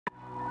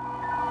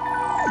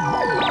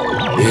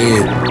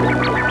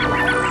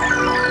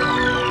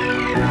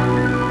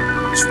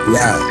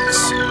OVRHAUL.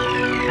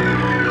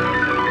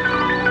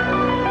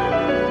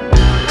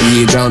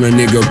 Yeah, down a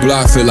nigga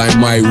block, feel like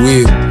my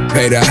wheel.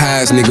 Pay the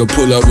highs, nigga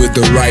pull up with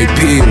the right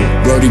pill.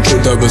 Brody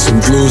put up with some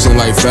blues and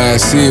like 5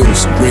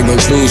 seals. Bring them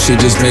through shit,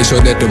 just make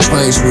sure that the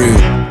pipe's real.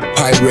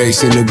 Pipe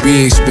race in the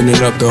big,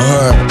 spinning up the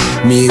hard.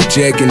 Me and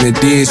Jack in the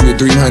D's with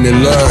 300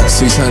 love.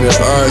 600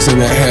 R's in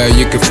the hair,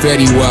 you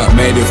confetti wop.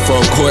 Made it 4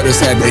 quarters,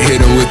 had to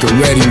hit him with the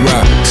ready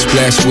rock.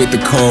 Splash with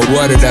the cold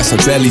water, that's a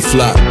belly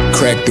flop.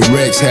 Crack the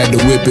Rex, had to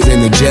whip it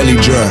in a jelly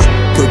jar.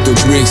 Put the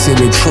bricks in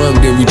the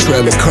trunk, then we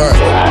trail the car.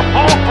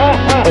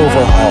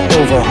 Overhaul.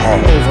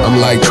 I'm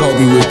like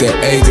Kobe with the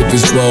 8 if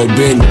it's roll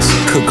business.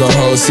 Cook a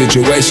whole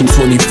situation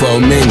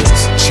 24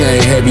 minutes. Chain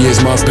heavy as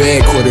my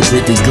bag, quarter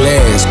brick of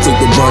glass. Quick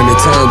to burn the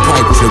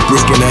turnpike with a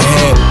brick and a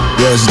hat.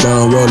 Rush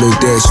down roller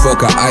dash,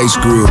 fuck a ice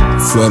grill.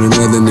 Flood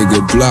another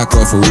nigga block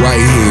off a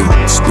white hill.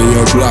 Spin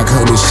your block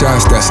 100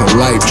 shots, that's a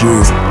light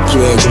drill.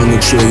 Plug on the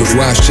trigger,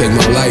 watch check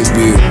my light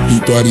bill.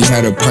 He thought he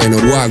had a pint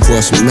of walk,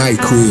 bought some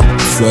night quick.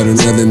 Flood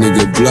another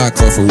nigga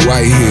block off a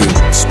white hill.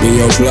 Spin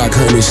your block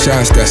 100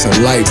 shots, that's a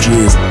light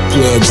drill.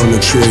 Plug on the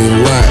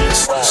trigger,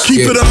 watch.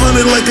 Keep it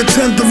 100 like a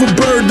tenth of a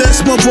bird, that's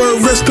my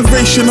word.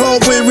 Restoration,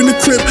 hardware in the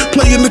crib,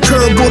 playing the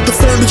curb, bought the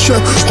furniture.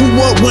 Who,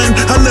 what, when,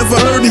 I never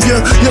heard of ya.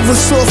 You're a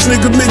soft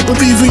nigga, make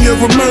believing you're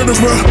a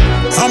murderer.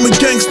 I'm a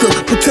gangster,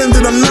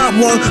 pretending I'm not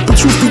one. But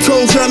truth be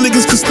told, y'all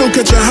niggas can still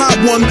catch a hot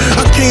one.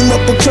 I came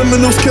up with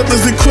criminals,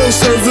 killers, and krill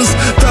servers.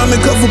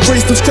 Diamond cover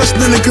bracelets, touching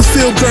and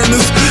concealed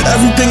burners.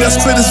 Everything I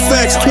spit is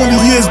facts, 20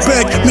 years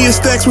back. Me and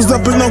Stacks was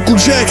up in Uncle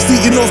Jack's,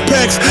 eating off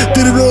packs.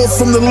 Did it all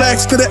from the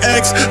lax to the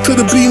axe, to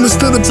the beamers,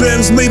 to the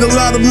Benz. Made a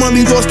lot of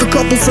money, lost a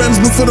couple friends,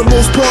 but for the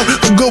most part,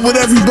 I'm good with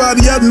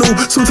everybody I know.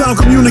 Sometimes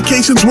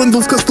communication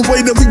dwindles, cause the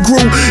way that we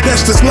grew,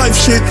 that's just life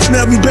shit.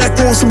 Now we back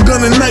on some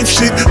gun and knife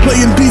shit,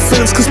 playing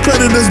defense, cause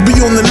predators be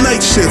on the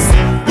night shift.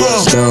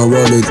 Down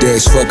roller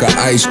dash, fuck a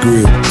ice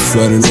grill.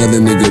 Flood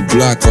another nigga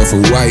block off a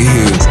white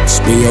hill.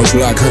 Spin your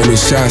block 100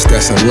 shots,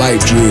 that's a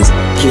light drill.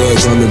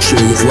 Plugs on the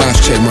trigger,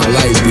 watch check my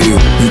light bill.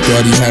 He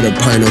thought he had a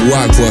pint of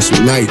walk, bought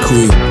some night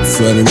quick.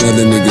 Flood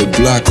another nigga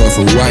block off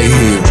a white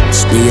hill.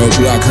 Spin your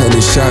block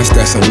 100 shots,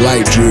 that's a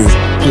light drill.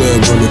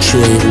 Plug on the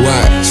trigger,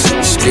 watch.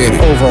 Get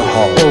it.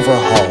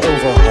 Overhaul.